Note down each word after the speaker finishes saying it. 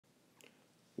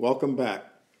Welcome back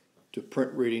to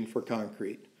Print Reading for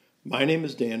Concrete. My name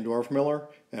is Dan Dorfmiller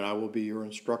and I will be your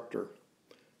instructor.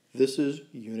 This is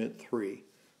Unit 3,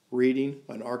 Reading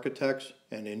an Architect's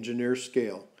and Engineer's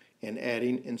Scale and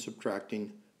Adding and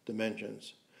Subtracting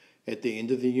Dimensions. At the end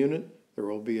of the unit, there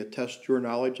will be a Test Your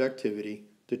Knowledge activity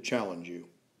to challenge you.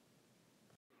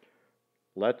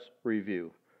 Let's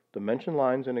review dimension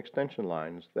lines and extension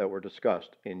lines that were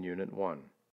discussed in Unit 1.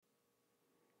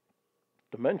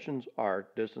 Dimensions are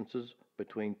distances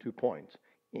between 2 points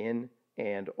in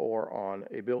and or on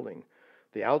a building.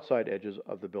 The outside edges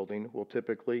of the building will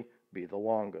typically be the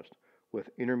longest, with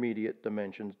intermediate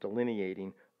dimensions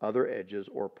delineating other edges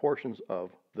or portions of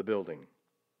the building.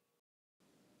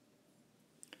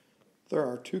 There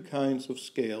are two kinds of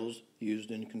scales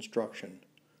used in construction.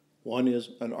 One is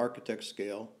an architect's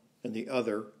scale and the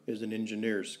other is an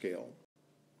engineer's scale.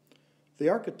 The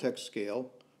architect's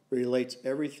scale relates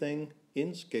everything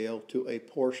in scale to a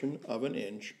portion of an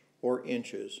inch or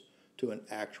inches to an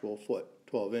actual foot,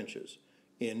 12 inches,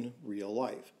 in real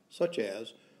life, such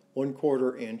as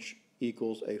 1/4 inch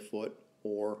equals a foot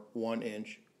or 1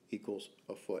 inch equals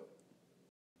a foot.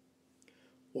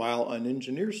 While an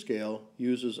engineer's scale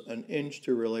uses an inch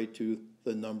to relate to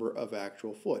the number of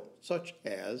actual foot, such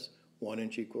as 1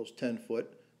 inch equals 10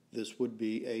 foot, this would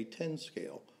be a 10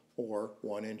 scale, or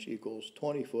 1 inch equals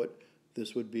 20 foot,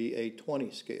 this would be a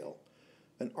 20 scale.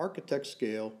 An architect's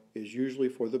scale is usually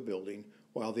for the building,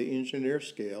 while the engineer's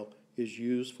scale is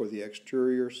used for the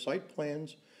exterior site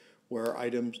plans where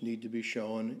items need to be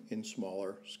shown in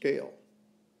smaller scale.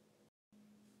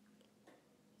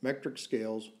 Metric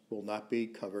scales will not be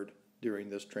covered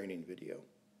during this training video.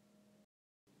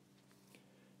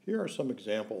 Here are some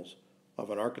examples of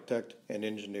an architect and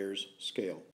engineer's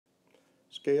scale.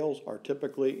 Scales are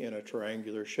typically in a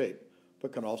triangular shape,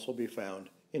 but can also be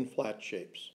found in flat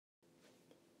shapes.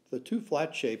 The two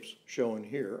flat shapes shown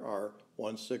here are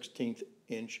 1/16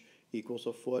 inch equals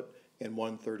a foot and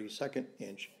 1/32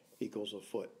 inch equals a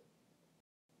foot.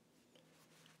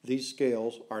 These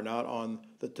scales are not on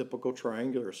the typical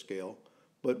triangular scale,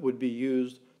 but would be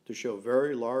used to show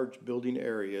very large building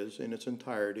areas in its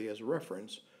entirety as a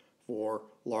reference for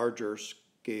larger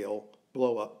scale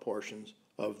blow-up portions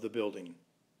of the building.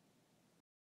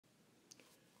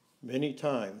 Many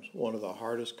times, one of the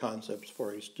hardest concepts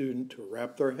for a student to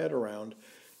wrap their head around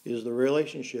is the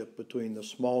relationship between the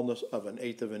smallness of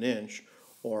 1/8 of an inch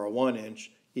or a 1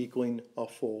 inch equaling a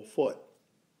full foot.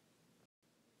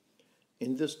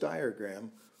 In this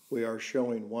diagram, we are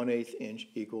showing 1/8 inch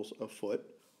equals a foot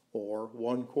or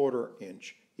 1/4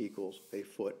 inch equals a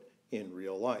foot in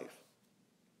real life.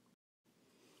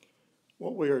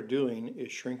 What we are doing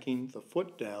is shrinking the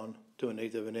foot down to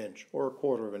 1/8 of an inch or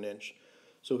 1/4 of an inch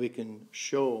so we can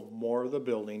show more of the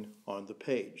building on the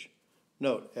page.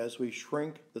 Note, as we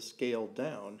shrink the scale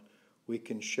down, we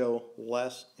can show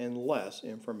less and less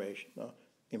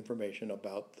information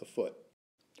about the foot.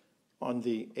 On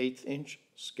the 1/8 inch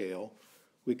scale,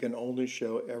 we can only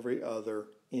show every other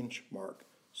inch mark,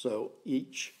 so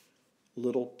each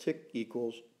little tick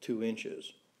equals 2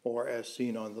 inches, or as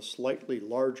seen on the slightly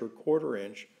larger 1/4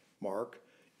 inch mark,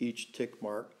 each tick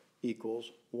mark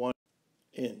equals 1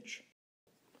 inch.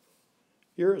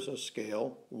 Here is a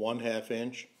scale, 1/2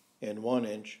 inch and 1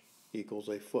 inch equals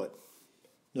a foot.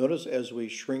 Notice as we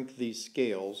shrink these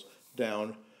scales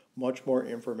down, much more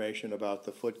information about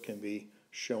the foot can be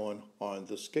shown on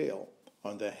the scale.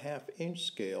 On the 1/2 inch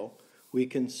scale, we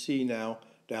can see now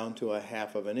down to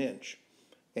 1/2 of an inch.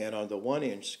 And on the 1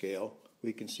 inch scale,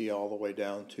 we can see all the way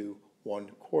down to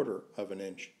 1/4 of an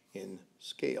inch in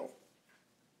scale.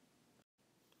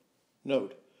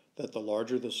 Note that the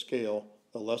larger the scale,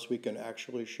 the less we can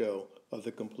actually show of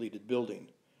the completed building.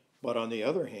 But on the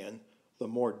other hand, the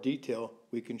more detail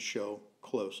we can show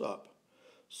close up.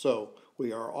 So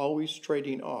we are always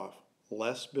trading off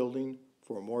less building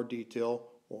for more detail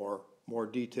or more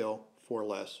detail for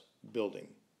less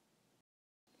building.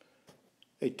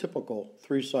 A typical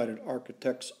three-sided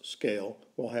architect's scale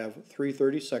will have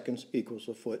 3/32 equals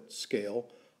a foot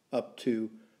scale up to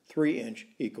 3 inch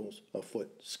equals a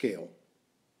foot scale.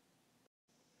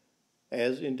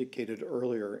 As indicated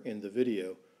earlier in the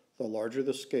video, the larger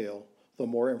the scale, the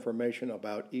more information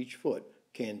about each foot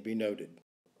can be noted.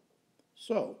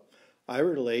 So, I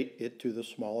relate it to the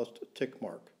smallest tick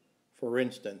mark. For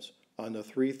instance, on the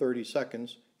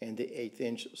 3/32 and the 1/8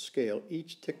 inch scale,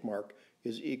 each tick mark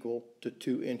is equal to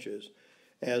 2 inches.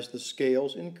 As the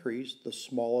scales increase, the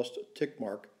smallest tick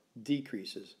mark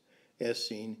decreases, as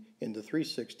seen in the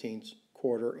 3/16,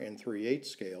 1/4, and 3/8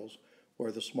 scales,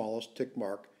 where the smallest tick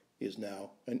mark is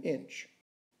now an inch.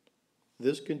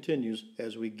 This continues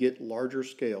as we get larger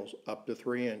scales up to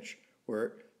 3 inch,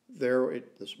 where the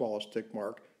smallest tick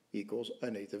mark equals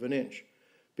 1/8 of an inch.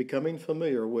 Becoming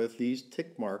familiar with these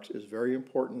tick marks is very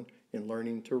important in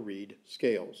learning to read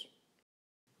scales.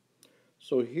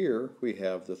 So here we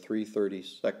have the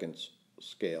 3/32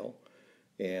 scale,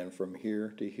 and from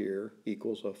here to here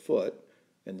equals a foot,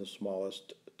 and the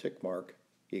smallest tick mark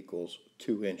equals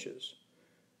 2 inches.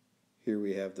 Here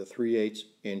we have the 3/8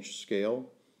 inch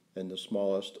scale, and the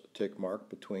smallest tick mark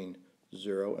between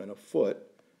 0 and a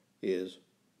foot is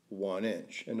 1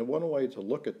 inch. And the one way to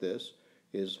look at this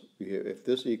is if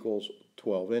this equals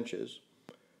 12 inches,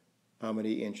 how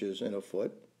many inches in a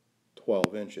foot?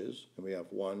 12 inches. And we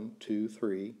have 1, 2,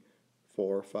 3,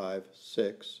 4, 5,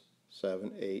 6,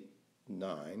 7, 8,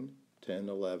 9, 10,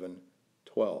 11,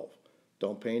 12.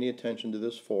 Don't pay any attention to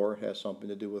this 4. It has something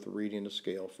to do with reading the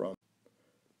scale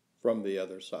from the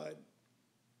other side.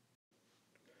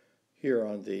 Here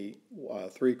on the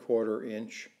 3/4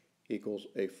 inch equals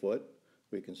a foot,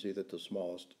 we can see that the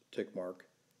smallest tick mark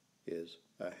is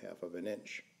 1/2 of an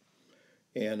inch.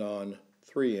 And on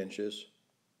 3 inches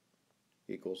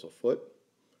equals a foot,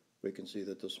 we can see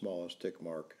that the smallest tick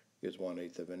mark is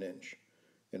 1/8 of an inch.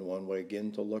 And one way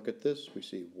again to look at this, we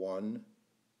see 1,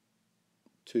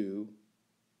 2,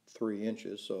 3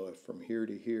 inches. So if from here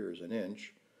to here is an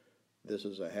inch, this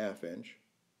is 1/2 inch,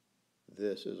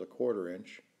 this is 1/4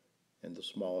 inch, and the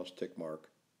smallest tick mark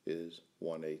is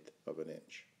 1/8 of an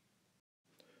inch.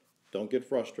 Don't get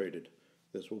frustrated.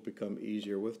 This will become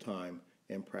easier with time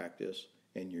and practice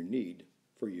and your need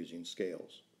for using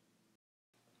scales.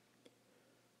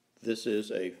 This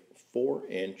is a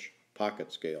 4-inch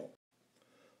pocket scale.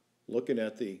 Looking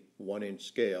at the 1-inch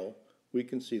scale, we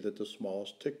can see that the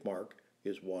smallest tick mark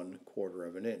is 1/4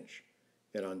 of an inch,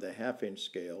 and on the 1/2-inch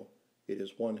scale, it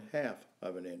is 1/2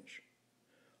 of an inch.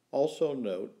 Also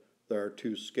note there are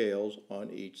 2 scales on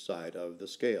each side of the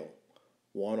scale,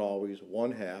 one always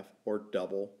 1/2 or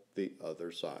double the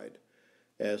other side,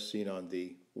 as seen on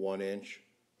the 1-inch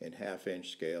and 1/2-inch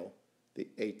scale, the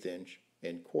 1/8 inch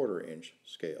and 1/4 inch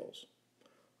scales.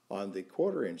 On the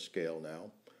 1/4 inch scale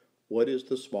now, what is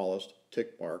the smallest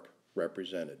tick mark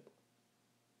represented?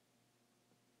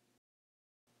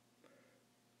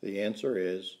 The answer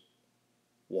is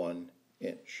 1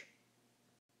 inch.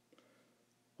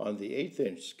 On the 1/8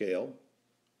 inch scale,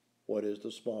 what is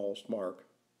the smallest mark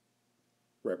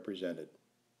represented?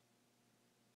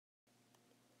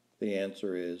 The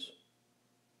answer is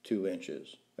 2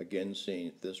 inches. Again,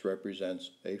 seeing this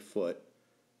represents a foot,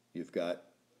 you've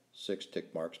got 6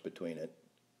 tick marks between it.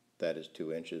 That is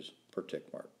 2 inches per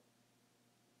tick mark.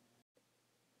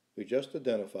 We just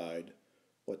identified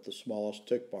what the smallest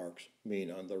tick marks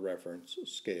mean on the reference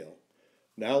scale.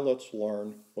 Now let's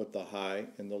learn what the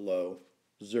high and the low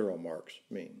 0 marks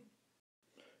mean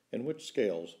and which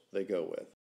scales they go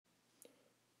with.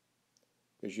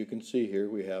 As you can see here,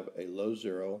 we have a low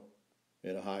 0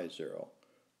 and a high 0.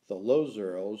 The low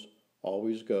zeros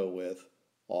always go with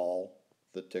all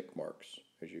the tick marks,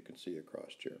 as you can see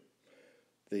across here.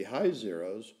 The high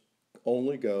zeros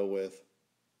only go with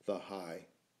the high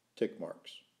tick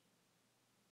marks.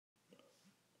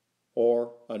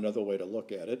 Or another way to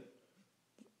look at it,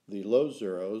 the low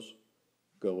zeros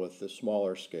go with the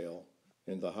smaller scale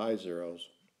and the high zeros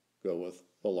go with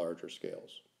the larger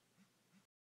scales.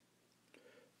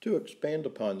 To expand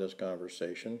upon this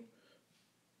conversation,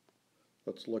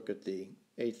 let's look at the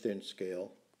 1/8 inch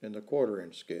scale and the 1/4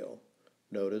 inch scale.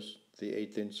 Notice the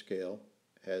 1/8 inch scale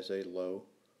has a low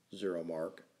 0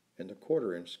 mark and the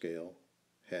 1/4 inch scale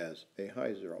has a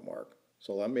high 0 mark.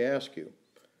 So let me ask you,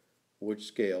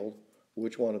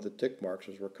 which one of the tick marks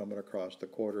as we're coming across the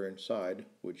 1/4 inch side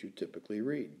would you typically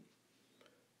read?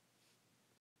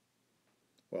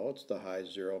 Well, it's the high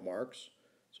 0 marks.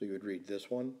 So you would read this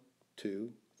one,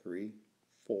 2, 3,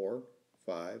 4,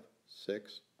 5,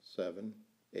 6, 7,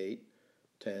 8,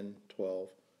 10,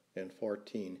 12, and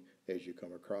 14 as you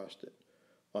come across it.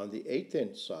 On the 1/8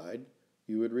 inch side,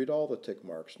 you would read all the tick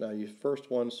marks. Now, your first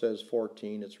one says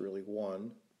 14. It's really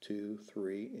 1, 2,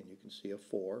 3, and you can see a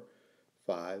 4,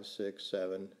 5, 6,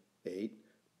 7, 8,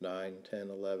 9, 10,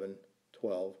 11,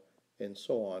 12, and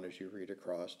so on as you read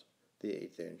across the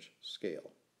 1/8 inch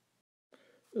scale.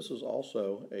 This is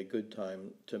also a good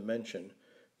time to mention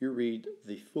you read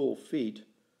the full feet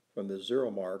from the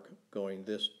 0 mark going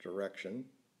this direction,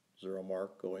 0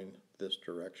 mark going this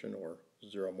direction, or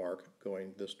 0 mark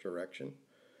going this direction,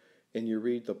 and you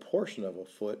read the portion of a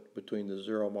foot between the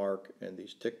 0 mark and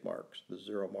these tick marks, the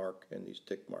 0 mark and these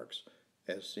tick marks,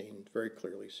 as seen, very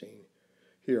clearly seen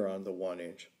here on the 1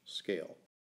 inch scale.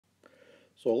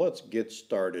 So let's get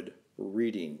started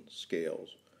reading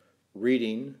scales.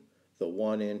 reading the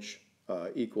 1 inch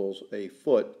equals a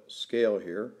foot scale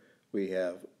here, we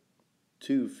have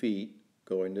 2 feet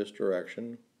going this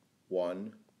direction,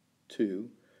 1, 2,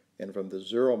 and from the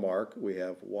 0 mark we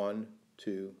have 1,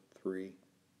 2, 3,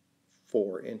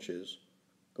 4 inches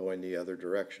going the other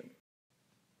direction.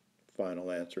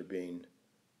 Final answer being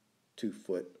 2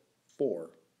 foot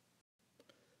 4.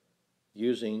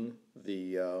 Using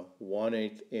the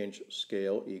 1/8 inch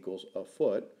scale equals a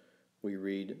foot, we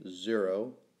read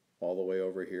 0 all the way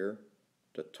over here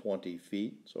to 20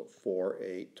 feet, so 4,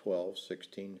 8, 12,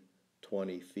 16,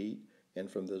 20 feet,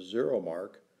 and from the 0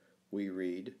 mark we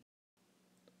read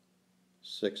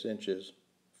 6 inches,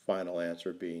 final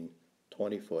answer being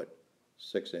 20 foot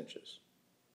 6 inches.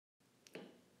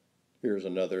 Here's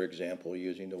another example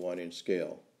using the 1 inch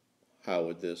scale. How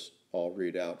would this all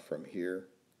read out from here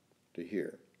to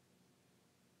here?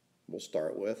 We'll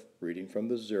start with reading from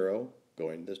the 0,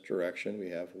 going this direction we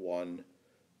have 1,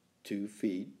 2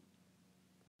 feet,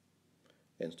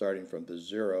 and starting from the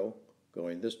 0,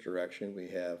 going this direction we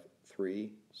have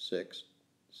 3, 6,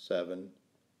 7,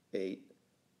 8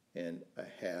 and a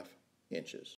half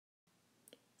inches.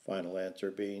 Final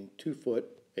answer being 2 foot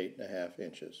 8.5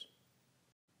 inches.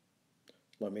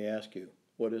 Let me ask you,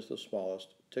 what is the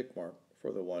smallest tick mark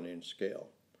for the 1 inch scale?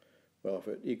 Well, if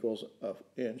it equals an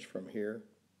inch from here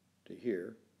to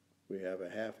here, we have a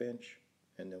 1/2 inch,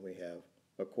 and then we have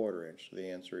a 1/4 inch. So the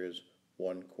answer is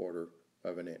 1/4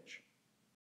 of an inch.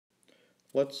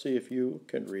 Let's see if you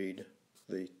can read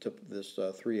this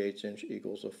 3/8 inch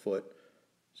equals a foot.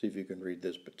 See if you can read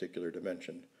this particular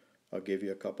dimension. I'll give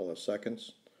you a couple of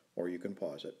seconds, or you can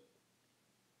pause it.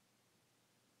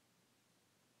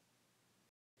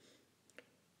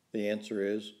 The answer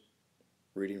is,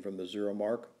 reading from the 0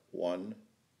 mark, 1,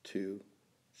 2,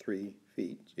 3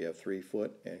 feet. So you have 3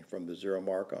 foot, and from the 0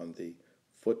 mark on the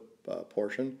foot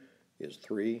portion is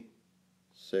 3,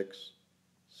 6,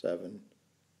 7,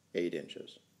 8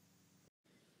 inches.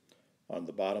 On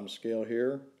the bottom scale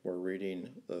here, we're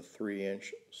reading the 3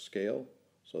 inch scale.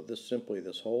 So this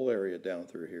whole area down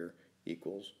through here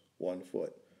equals 1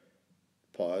 foot.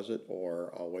 Pause it,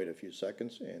 or I'll wait a few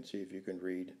seconds and see if you can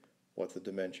read what the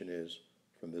dimension is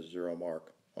from the 0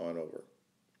 mark on over.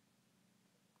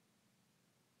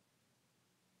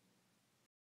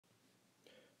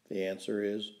 The answer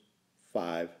is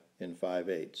 5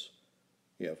 5/8.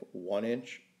 You have 1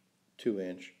 inch, 2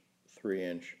 inch, 3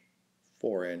 inch,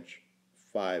 4 inch,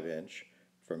 5 inch.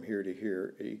 From here to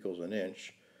here it equals an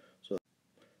inch. So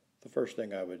the first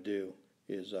thing I would do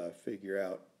is figure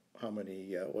out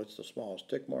what's the smallest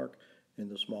tick mark, and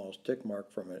the smallest tick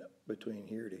mark from between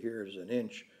here to here is an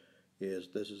inch.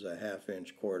 This is a 1/2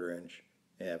 inch, 1/4 inch,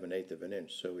 and have 1/8 of an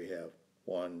inch. So we have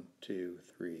 1, 2,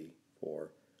 3,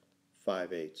 4,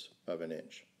 5/8 of an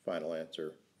inch. Final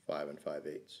answer, 5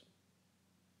 5/8.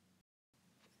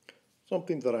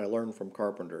 Something that I learned from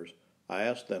carpenters. I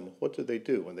asked them, what do they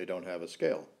do when they don't have a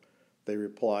scale? They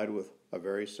replied with a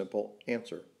very simple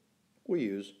answer. We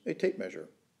use a tape measure.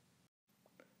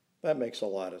 That makes a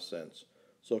lot of sense.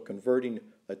 So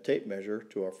converting a tape measure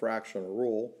to a fractional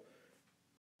rule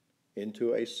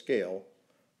into a scale,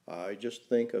 I just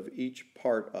think of each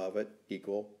part of it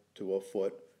equal to a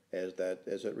foot as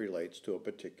it relates to a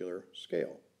particular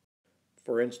scale.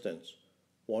 For instance,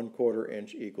 1/4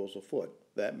 inch equals a foot.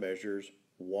 That measures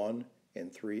 1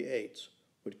 3/8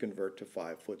 would convert to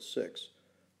 5 foot 6.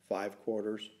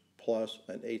 5/4 plus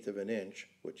 1/8 of an inch,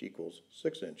 which equals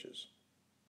 6 inches.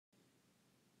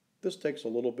 This takes a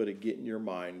little bit of getting your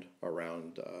mind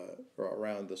around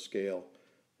the scale,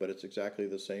 but it's exactly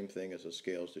the same thing as the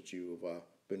scales that you've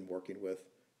been working with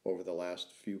over the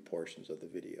last few portions of the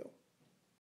video.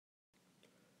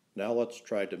 Now let's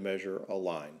try to measure a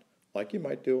line, like you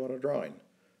might do on a drawing.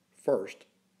 First,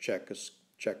 check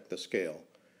the scale.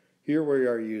 Here we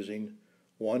are using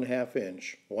 1/2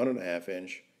 inch, 1.5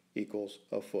 inch equals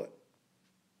a foot.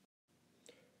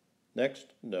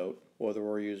 Next, note whether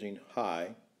we're using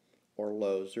high or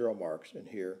low 0 marks, and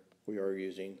here we are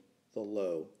using the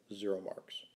low 0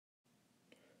 marks.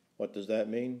 What does that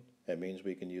mean? That means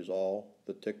we can use all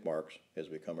the tick marks as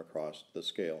we come across the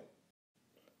scale.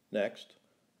 Next,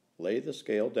 lay the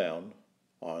scale down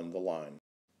on the line.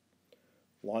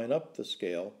 Line up the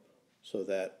scale so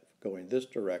that going this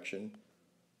direction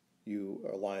you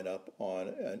line up on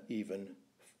an even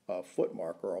foot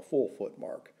mark or a full foot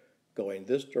mark. Going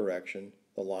this direction,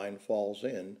 the line falls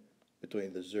in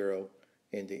between the 0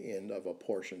 and the end of a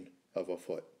portion of a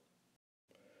foot.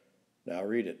 Now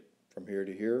read it. From here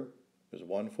to here is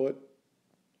 1 foot,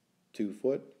 2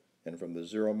 foot, and from the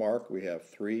 0 mark we have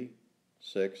 3,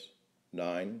 6,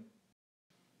 9,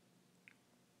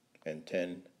 and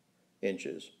 10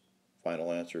 inches.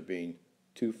 Final answer being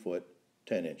 2 foot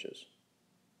 10 inches.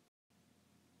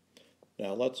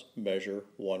 Now let's measure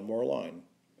one more line.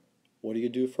 What do you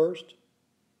do first?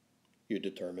 You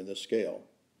determine the scale.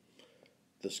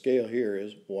 The scale here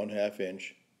is 1/2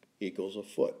 inch equals a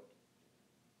foot.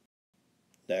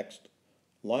 Next,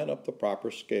 line up the proper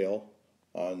scale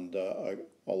on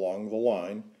along the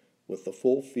line with the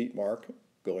full feet mark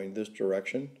going this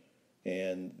direction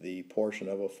and the portion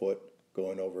of a foot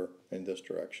going over in this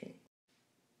direction.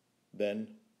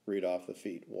 Then read off the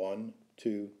feet. 1,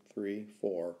 2, 3,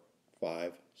 4,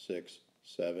 5, 6,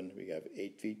 7. We have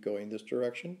 8 feet going this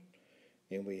direction.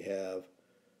 And we have,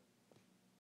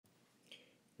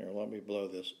 here, let me blow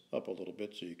this up a little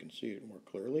bit so you can see it more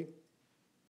clearly.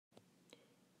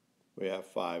 We have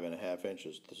 5.5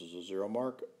 inches. This is a 0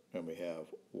 mark. And we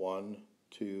have 1,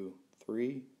 2,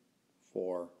 3,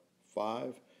 4,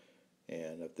 5.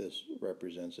 And if this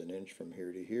represents an inch from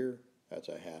here to here, that's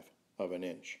 1/2 of an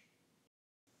inch.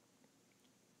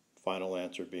 Final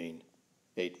answer being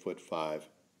 8 foot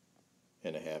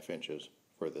 5.5 inches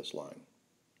for this line.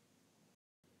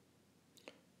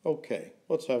 Okay,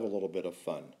 let's have a little bit of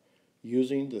fun.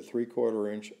 Using the 3/4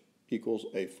 inch equals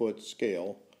a foot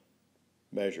scale,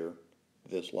 measure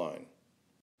this line.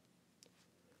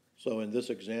 So in this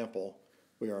example,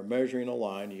 we are measuring a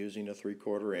line using a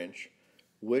 3/4 inch,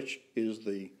 which is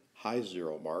the high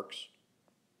 0 marks,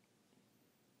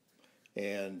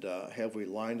 and have we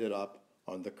lined it up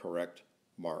on the correct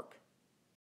mark?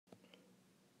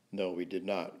 No, we did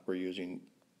not. We're using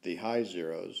the high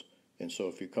zeros, and so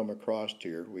if you come across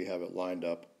here, we have it lined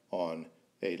up on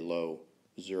a low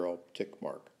 0 tick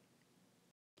mark.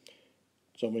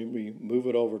 So when we move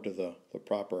it over to the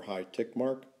proper high tick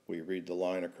mark, we read the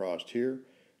line across here.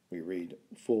 We read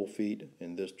full feet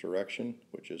in this direction,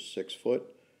 which is 6 foot,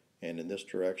 and in this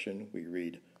direction we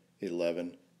read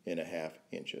 11.5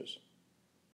 inches.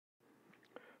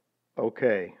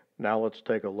 Okay, now let's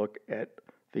take a look at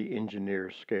the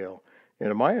engineer's scale, and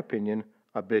in my opinion,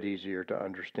 a bit easier to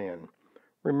understand.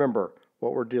 Remember,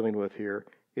 what we're dealing with here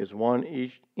is 1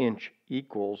 inch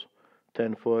equals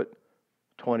 10 foot,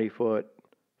 20 foot,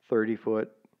 30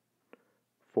 foot,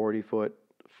 40 foot,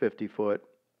 50 foot,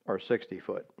 or 60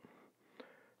 foot.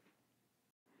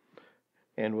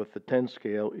 And with the 10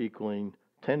 scale equaling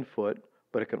 10 foot,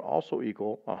 but it can also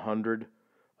equal 100,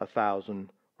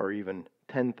 1,000, or even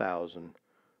 10,000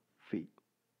 feet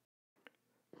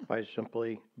by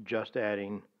simply just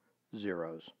adding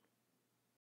zeros.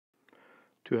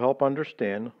 To help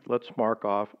understand, let's mark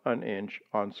off an inch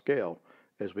on scale.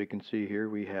 As we can see here,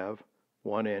 we have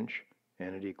 1 inch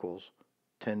and it equals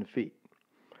 10 feet.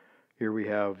 Here we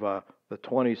have the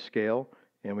 20 scale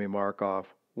and we mark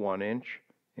off 1 inch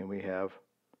and we have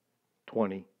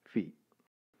 20 feet.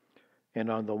 And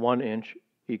on the 1 inch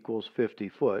equals 50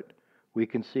 foot, we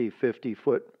can see 50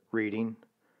 foot reading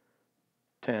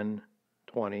 10,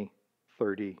 20,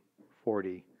 30,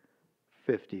 40,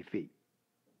 50 feet.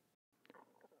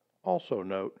 Also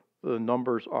note, the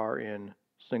numbers are in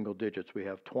single digits. We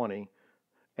have 20,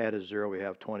 add a 0, we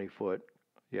have 20 foot.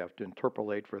 You have to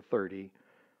interpolate for 30.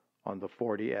 On the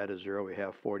 40, add a 0, we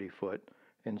have 40 foot,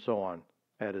 and so on.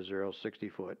 Add a 0, 60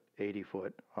 foot, 80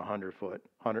 foot, 100 foot,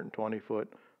 120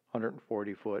 foot,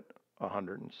 140 foot,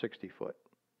 160 foot.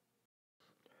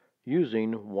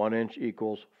 Using 1 inch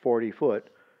equals 40 foot,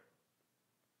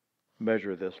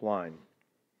 measure this line.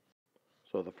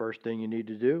 So the first thing you need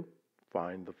to do,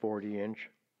 find the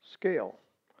 40-inch scale.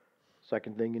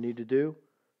 Second thing you need to do,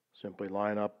 simply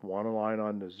line up one line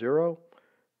on the 0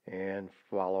 and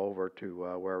follow over to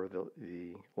wherever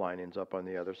the line ends up on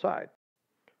the other side.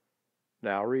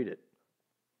 Now read it.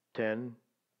 10,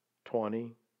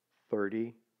 20,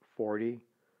 30, 40,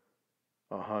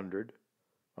 100,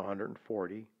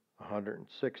 140,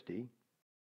 160,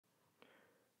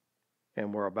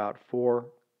 and we're about 4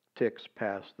 ticks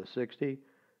past the 60,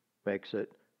 makes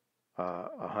it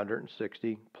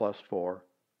 160 plus 4,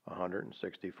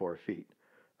 164 feet.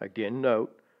 Again,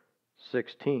 note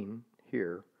 16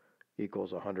 here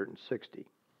equals 160.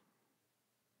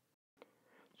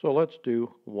 So let's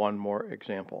do one more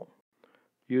example.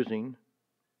 Using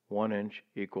 1 inch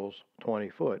equals 20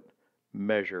 foot,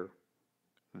 measure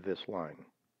this line.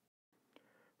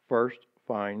 First,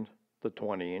 find the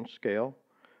 20-inch scale,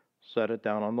 set it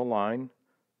down on the line,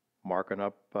 marking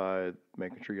up,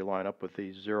 making sure you line up with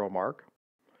the 0 mark,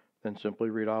 then simply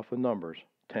read off the numbers,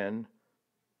 10,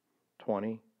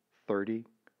 20, 30,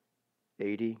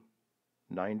 80,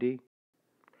 90,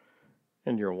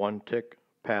 and you're 1 tick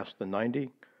past the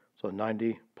 90, so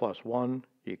 90 plus 1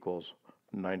 equals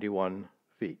 91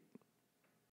 feet.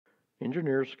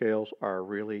 Engineer scales are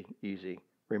really easy.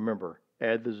 Remember,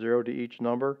 add the 0 to each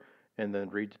number and then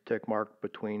read the tick mark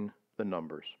between the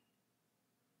numbers.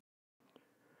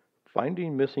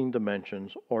 Finding missing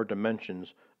dimensions or dimensions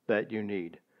that you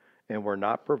need and were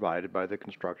not provided by the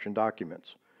construction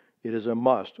documents. It is a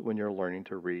must when you're learning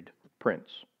to read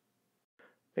prints.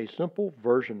 A simple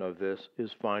version of this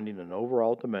is finding an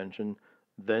overall dimension,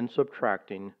 then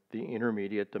subtracting the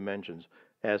intermediate dimensions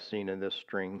as seen in this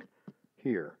string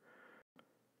here.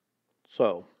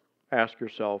 So, ask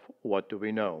yourself, what do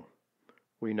we know?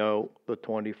 We know the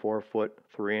 24 foot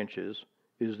 3 inches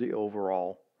is the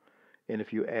overall, and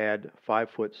if you add 5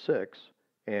 foot 6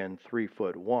 and 3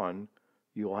 foot 1,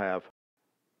 you'll have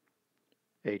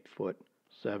 8 foot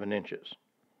 7 inches.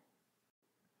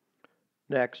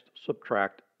 Next,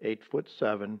 subtract 8 foot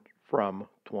 7 from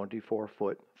 24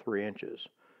 foot 3 inches.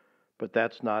 But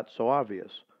that's not so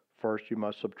obvious. First, you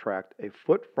must subtract a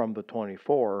foot from the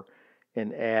 24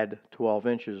 and add 12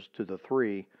 inches to the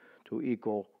 3 to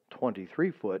equal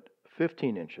 23 foot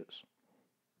 15 inches.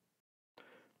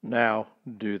 Now,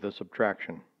 do the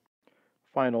subtraction.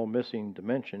 Final missing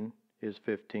dimension is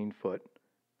 15 foot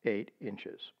 8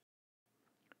 inches.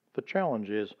 The challenge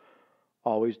is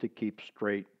always to keep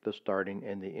straight the starting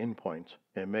and the end points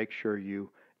and make sure you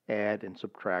add and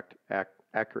subtract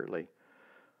accurately.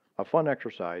 A fun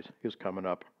exercise is coming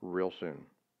up real soon.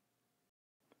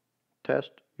 Test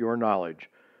your knowledge.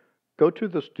 Go to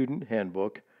the student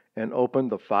handbook and open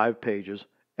the 5 pages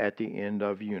at the end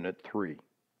of Unit 3.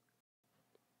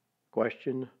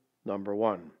 Question number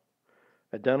 1.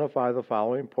 Identify the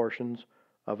following portions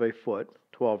of a foot,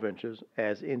 12 inches,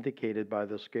 as indicated by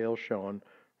the scale shown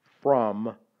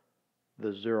from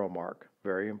the 0 mark.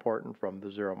 Very important, from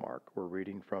the 0 mark. We're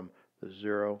reading from the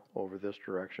 0 over this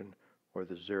direction or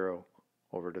the 0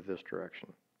 over to this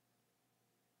direction.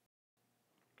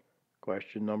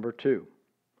 Question number 2.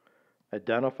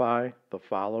 Identify the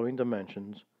following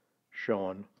dimensions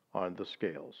shown on the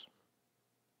scales.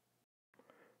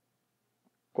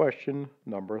 Question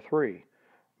number 3.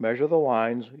 Measure the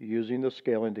lines using the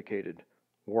scale indicated.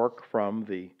 Work from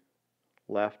the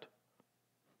left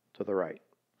to the right.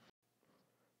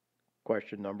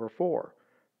 Question number 4.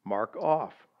 Mark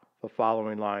off the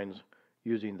following lines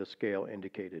using the scale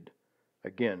indicated.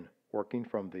 Again, working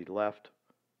from the left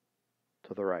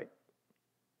to the right.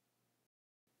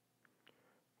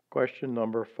 Question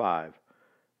number 5.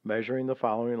 Measuring the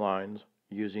following lines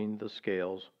using the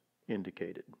scales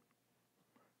indicated.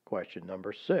 Question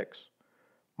number 6.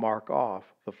 Mark off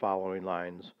the following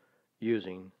lines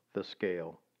using the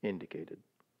scale indicated.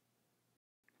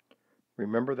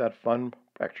 Remember that fun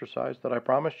exercise that I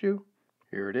promised you?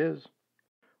 Here it is.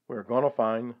 We're going to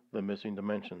find the missing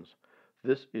dimensions.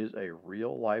 This is a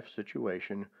real-life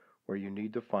situation where you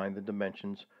need to find the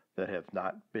dimensions that have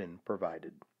not been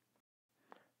provided.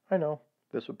 I know,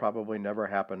 this would probably never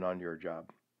happen on your job.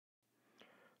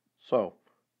 So,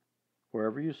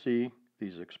 wherever you see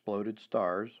these exploded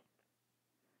stars,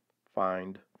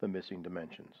 find the missing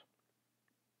dimensions.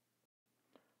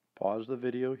 Pause the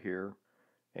video here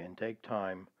and take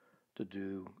time to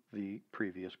do the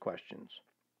previous questions.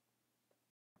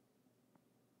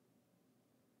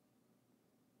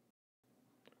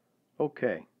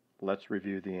 Okay, let's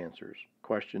review the answers.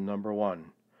 Question number 1.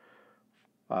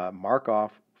 Mark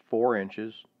off 4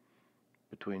 inches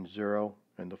between 0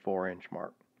 and the 4-inch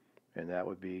mark, and that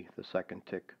would be the second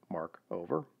tick mark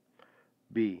over.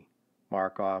 B,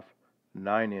 mark off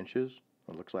 9 inches.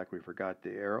 It looks like we forgot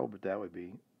the arrow, but that would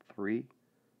be 3,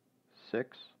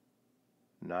 6,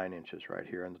 9 inches right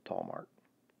here on the tall mark.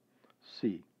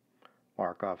 C,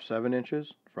 mark off 7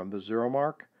 inches from the 0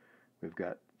 mark. We've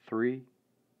got 3,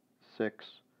 6,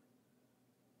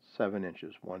 7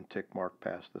 inches, 1 tick mark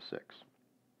past the 6.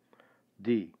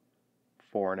 D,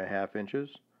 4.5 inches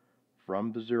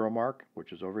from the 0 mark,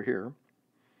 which is over here.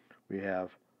 We have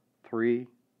 3,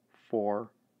 4.5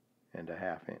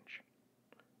 inch.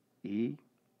 E,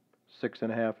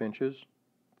 6.5 inches,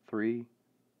 3,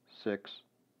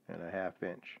 6.5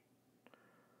 inch.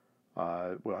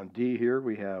 Well, on D here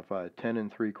we have 10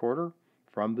 3/4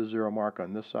 from the 0 mark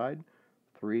on this side.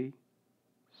 3,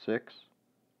 6,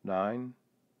 9,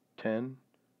 10,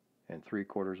 and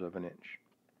 3/4 of an inch.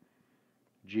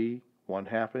 G,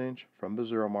 1/2 inch from the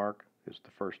 0 mark is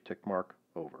the first tick mark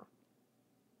over.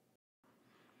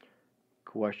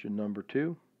 Question number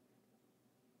 2.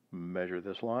 Measure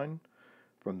this line.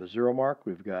 From the 0 mark,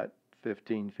 we've got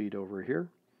 15 feet over here.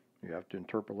 You have to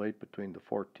interpolate between the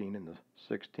 14 and the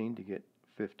 16 to get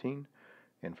 15.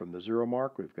 And from the 0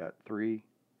 mark, we've got 3,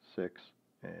 6,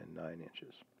 and 9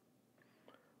 inches.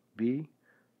 B,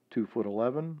 2 foot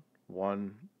 11,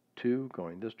 1, 2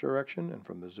 going this direction, and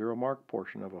from the 0 mark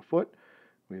portion of a foot,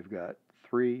 we've got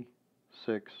 3,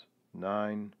 6,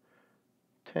 9,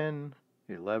 10,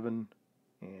 11,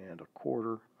 and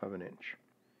 1/4 of an inch.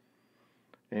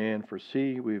 And for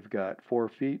C, we've got 4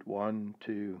 feet, 1,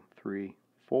 2, 3,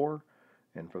 4.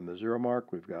 And from the 0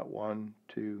 mark, we've got 1,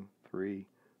 2, 3,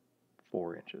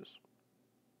 4 inches.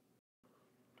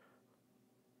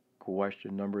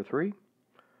 Question number 3.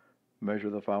 Measure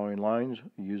the following lines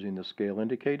using the scale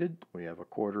indicated. We have a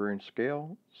 1/4 inch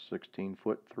scale, 16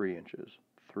 foot 3 inches.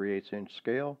 3/8 inch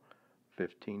scale,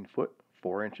 15 foot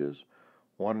 4 inches.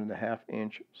 1.5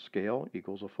 inch scale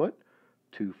equals a foot.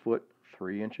 2 foot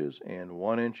 3 inches, and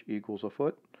 1 inch equals a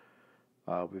foot.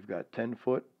 We've got 10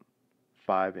 foot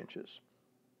 5 inches.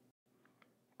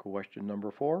 Question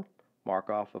number 4. Mark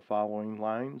off the following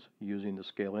lines using the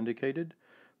scale indicated.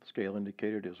 The scale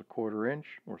indicated is a 1/4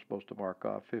 inch. We're supposed to mark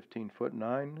off 15 foot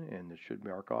 9, and it should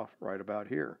mark off right about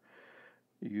here.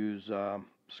 Use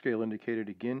scale indicated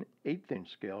again. 1/8 inch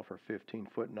scale for 15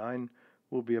 foot 9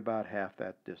 will be about half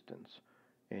that distance.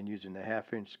 And using the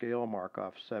 1/2 inch scale, mark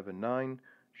off 7, 9,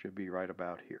 should be right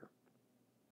about here.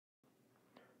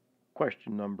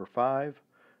 Question number 5.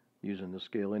 Using the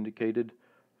scale indicated,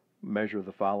 measure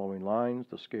the following lines.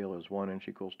 The scale is 1 inch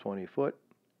equals 20 foot,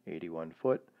 81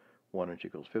 foot, 1 inch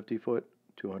equals 50 foot,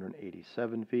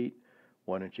 287 feet,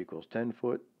 1 inch equals 10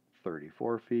 foot,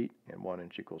 34 feet, and 1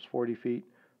 inch equals 40 feet,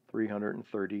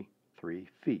 333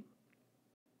 feet.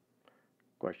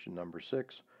 Question number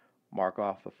 6. Mark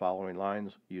off the following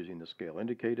lines using the scale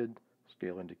indicated.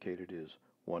 Scale indicated is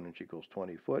 1 inch equals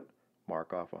 20 foot.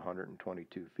 Mark off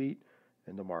 122 feet,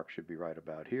 and the mark should be right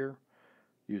about here.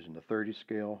 Using the 30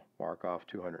 scale, mark off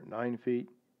 209 feet.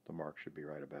 The mark should be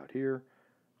right about here.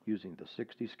 Using the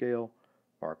 60 scale,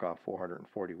 mark off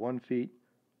 441 feet.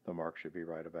 The mark should be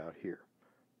right about here.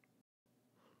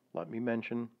 Let me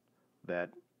mention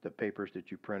that the papers that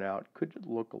you print out could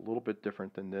look a little bit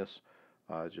different than this.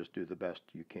 Just do the best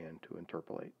you can to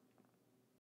interpolate.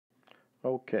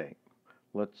 Okay,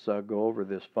 let's go over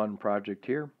this fun project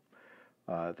here.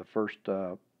 The first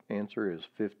answer is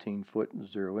 15 foot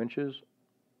 0 inches,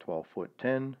 12 foot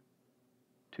 10,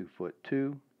 2 foot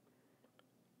 2,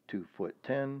 2 foot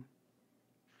 10,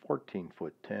 14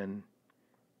 foot 10,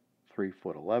 3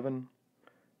 foot 11,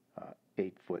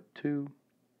 8 foot 2,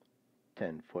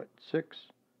 10 foot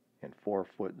 6, and 4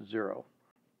 foot 0,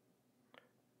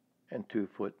 and 2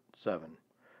 foot 7.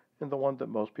 And the one that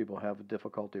most people have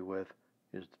difficulty with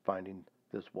is finding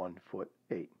this 1 foot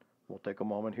 8. We'll take a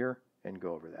moment here and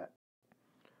go over that.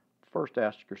 First,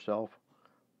 ask yourself,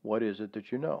 what is it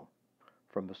that you know?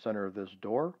 From the center of this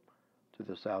door to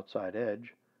this outside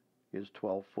edge is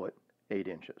 12 foot 8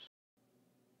 inches.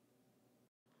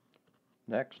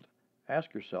 Next,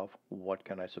 ask yourself, what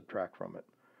can I subtract from it?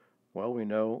 Well, we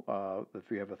know if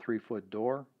we have a 3 foot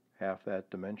door, half that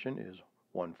dimension is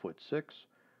 1 foot 6.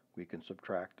 We can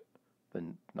subtract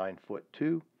the 9 foot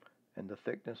 2 and the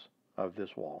thickness of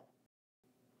this wall.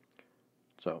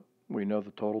 So we know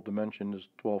the total dimension is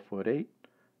 12 foot 8,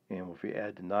 and if we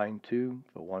add the 9, 2,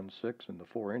 the 1, 6, and the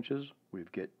 4 inches, we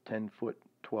get 10 foot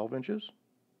 12 inches.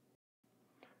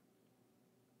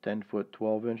 10 foot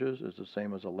 12 inches is the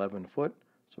same as 11 foot,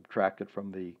 subtracted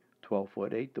from the 12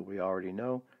 foot 8 that we already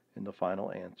know, and the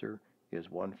final answer is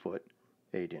 1 foot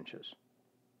 8 inches.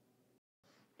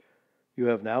 You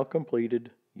have now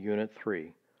completed Unit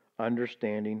 3,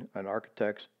 Understanding an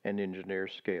Architect's and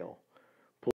Engineer's Scale.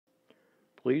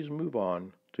 Please move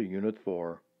on to Unit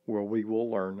 4, where we will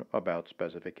learn about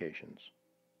specifications.